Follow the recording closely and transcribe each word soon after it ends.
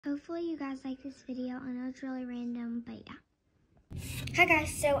Hopefully you guys like this video. I know it's really random, but yeah. Hi guys,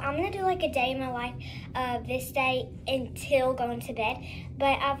 so I'm going to do like a day in my life of this day until going to bed.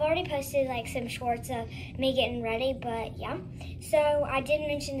 But I've already posted like some shorts of me getting ready, but yeah. So I did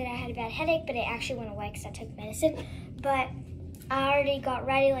mention that I had a bad headache, but it actually went away because I took medicine. But I already got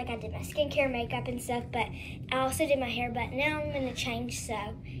ready, like I did my skincare, makeup and stuff, but I also did my hair, but now I'm going to change,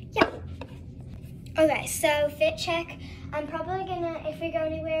 so yeah. Okay, so fit check. I'm probably going to, if we go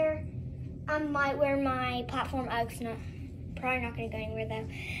anywhere, I might wear my platform Uggs. Probably not going to go anywhere though.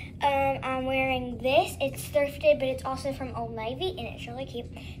 I'm wearing this. It's thrifted, but it's also from Old Navy, and it's really cute.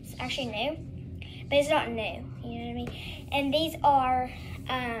 It's actually new, but it's not new. You know what I mean? And these are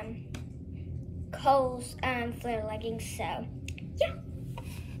Kohl's flare leggings. So yeah.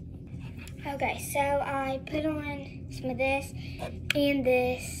 Okay, so I put on some of this, and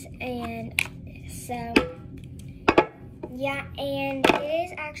this, so yeah. And it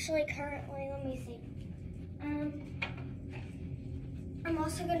is actually currently. Let me see. I'm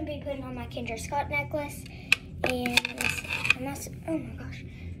also going to be putting on my Kendra Scott necklace, and I'm also, oh my gosh.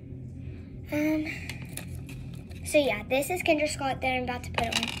 So yeah, this is Kendra Scott that I'm about to put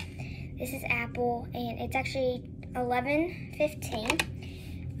on. This is Apple, and it's actually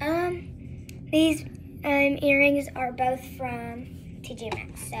 $11.15. These earrings are both from TJ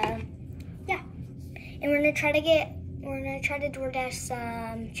Maxx, so yeah. And we're gonna try to DoorDash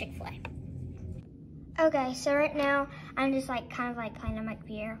some Chick-fil-A. Okay, so right now, I'm just like kind of like playing on my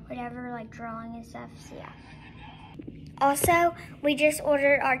computer, whatever, like drawing and stuff, so yeah. Also, we just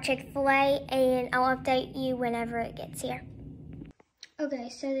ordered our Chick-fil-A, and I'll update you whenever it gets here. Okay,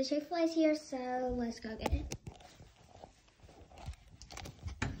 so the Chick-fil-A's here, so let's go get it.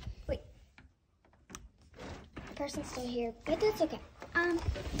 Wait. The person's still here, but that's okay.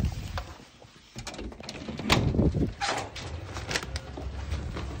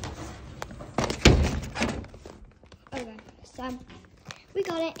 Okay, so we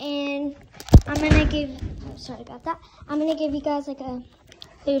got it, and I'm gonna give, sorry about that. I'm gonna give you guys like a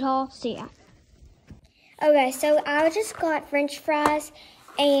food haul, so yeah. Okay, so I just got French fries,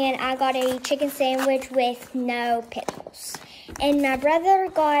 and I got a chicken sandwich with no pickles. And my brother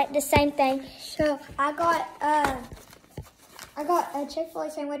got the same thing. So I got a Chick-fil-A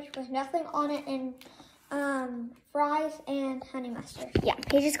sandwich with nothing on it, and fries and honey mustard. Yeah,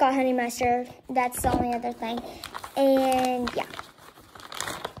 he just got honey mustard. That's the only other thing. And yeah.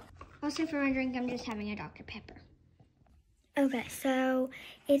 Also for my drink, I'm just having a Dr. Pepper. Okay, so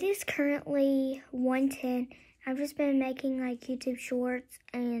it is currently 1:10. I've just been making like YouTube shorts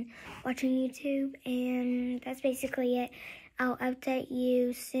and watching YouTube, and that's basically it. I'll update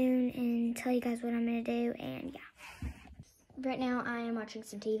you soon and tell you guys what I'm gonna do, and yeah. Right now I am watching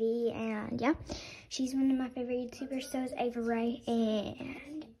some TV, and yeah. She's one of my favorite YouTubers, so is Ava Ray,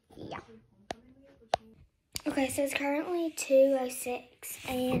 and yeah. Okay, so it's currently 2:06,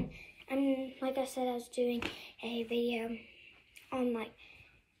 and like I said, I was doing a video on like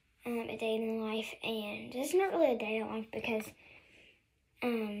a day in the life, and it's not really a day in the life because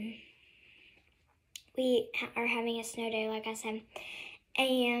we are having a snow day, like I said,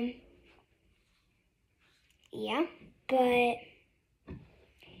 and yeah, but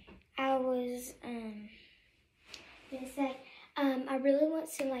I was gonna say I really want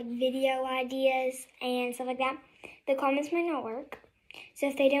some like video ideas and stuff like that. The comments might not work, so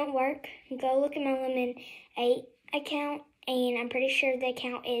if they don't work, go look at my Lemon 8 account, and I'm pretty sure the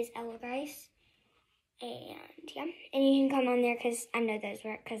account is Eloguys. And yeah, and you can come on there because I know those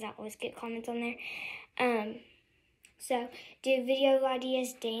work because I always get comments on there. So do video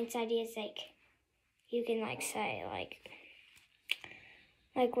ideas, dance ideas, like you can like say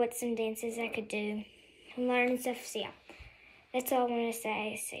like what some dances I could do, learn and stuff. So yeah, that's all I want to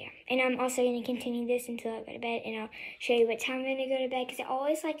say. So yeah, and I'm also going to continue this until I go to bed, and I'll show you what time I'm going to go to bed because it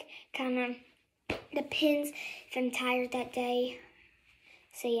always like kind of depends if I'm tired that day.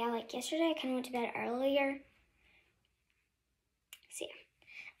 So yeah, like yesterday I kind of went to bed earlier. So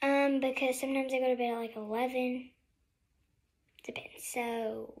yeah, because sometimes I go to bed at like 11. Depends.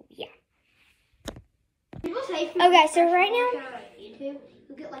 So yeah. Okay, so right now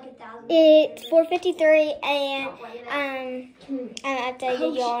it's 4:53, and I'll update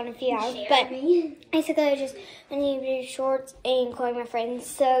y'all in a few hours. But basically, I just need to do shorts and calling my friends.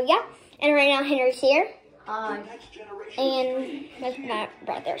 So yeah, and right now Henry's here. And with my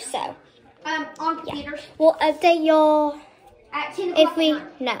brother, so on computers. Yeah. We'll update y'all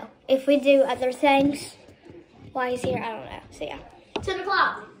if we do other things while he's here. I don't know. So yeah. 10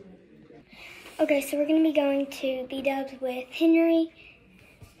 o'clock. Okay, so we're gonna be going to B-Dubs with Henry,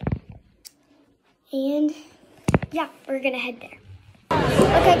 and yeah, we're gonna head there.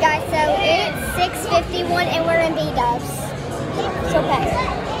 Okay guys, so it's 6:51 and we're in B-Dubs. It's okay.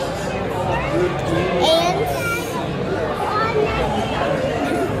 And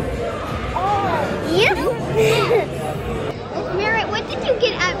Merritt, what did you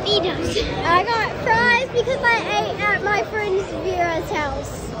get at B-Dubs? I got fries because I ate at my friend's Vera's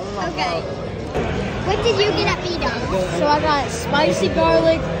house. Okay. What did you get at B-Dubs? So I got spicy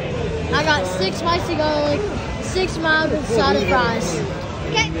garlic. I got 6 spicy garlic, 6 mild with salted fries.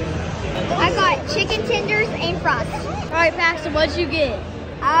 Okay. I got chicken tenders and fries. All right, Paxton, what'd you get?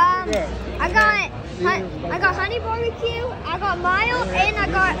 I got honey barbecue. I got mild, and I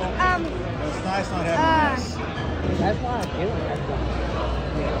got It's nice not having this. That's why I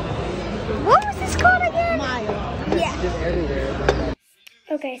what was this called again? Mild. Yeah. Just everywhere.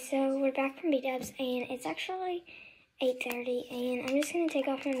 Okay, so we're back from B-Dubs, and it's actually 8:30, and I'm just going to take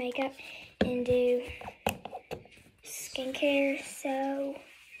off my makeup and do skincare. So,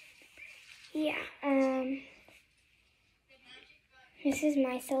 yeah, this is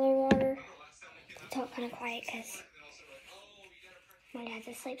micellar water. To talk kind of quiet because my dad's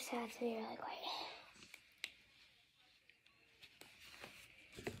asleep, so I have to be really quiet.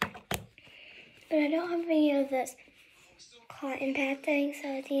 But I don't have any of this cotton pad thing, so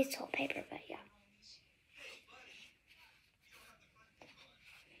I have to use toilet paper, but yeah.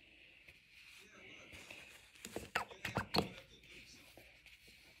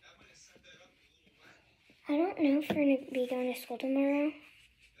 I don't know if we're going to be going to school tomorrow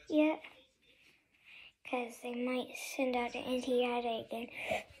yet, because they might send out the NTI again.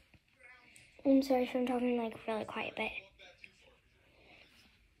 I'm sorry if I'm talking like really quiet, but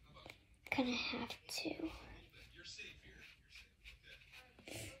kind of have to.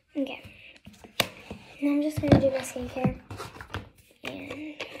 Okay. Now I'm just going to do my skincare.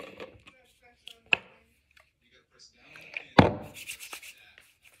 And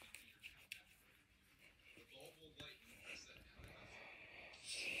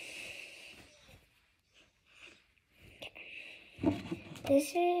this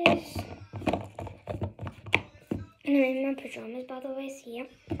is, and I'm in my pajamas, by the way, so yeah.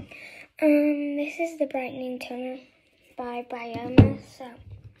 This is the brightening toner by Bioma, so,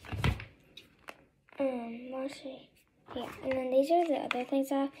 let's see, yeah, and then these are the other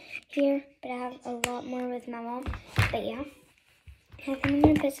things I have here, but I have a lot more with my mom, but yeah, I think I'm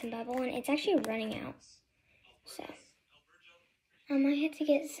going to put some bubble in. It's actually running out, so, I might have to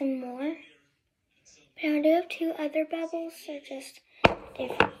get some more, but I do have 2 other bubbles, so just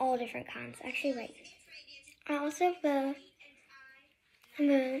all different kinds. Actually, wait. I also have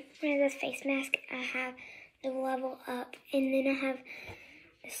one of those face masks. I have the Level Up, and then I have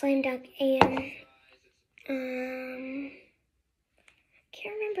the Slam Dunk, and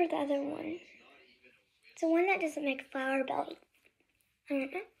can't remember the other one. It's the one that doesn't make a flower belly. I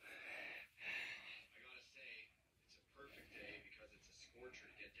don't know.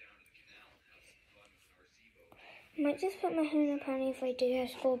 I might just put my hair in a pony if I do have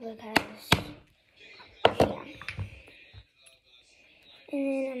school because, yeah. And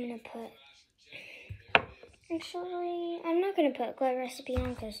then I'm going to put, actually, I'm not going to put Glow Recipe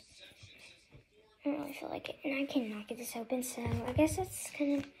on because I don't really feel like it. And I cannot get this open, so I guess that's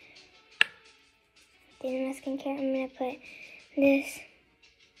kind of the end of my skincare. I'm going to put this.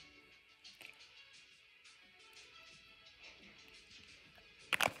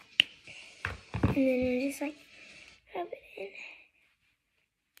 And then I just like rub it in.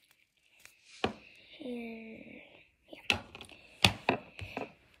 And yeah.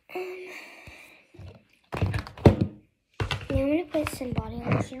 Now I'm gonna put some body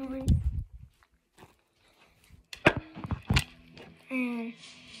lotion on. And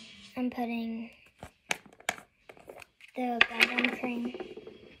I'm putting the bottom cream.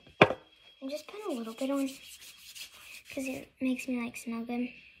 I'm just putting a little bit on because it makes me like smell good.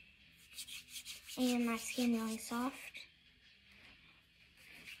 And my skin really soft.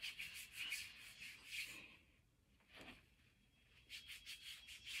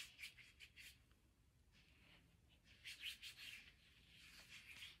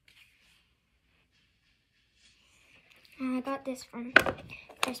 I got this from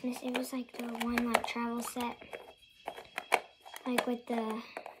Christmas. It was like the one like travel set, like with the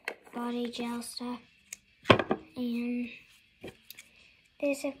body gel stuff, and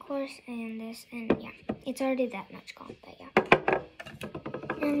this of course, and this, and yeah, it's already that much gone, but yeah.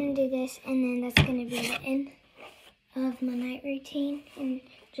 I'm gonna do this, and then that's gonna be the end of my night routine and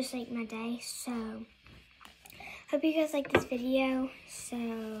just like my day. So hope you guys like this video.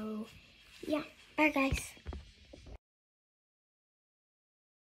 So yeah, bye guys.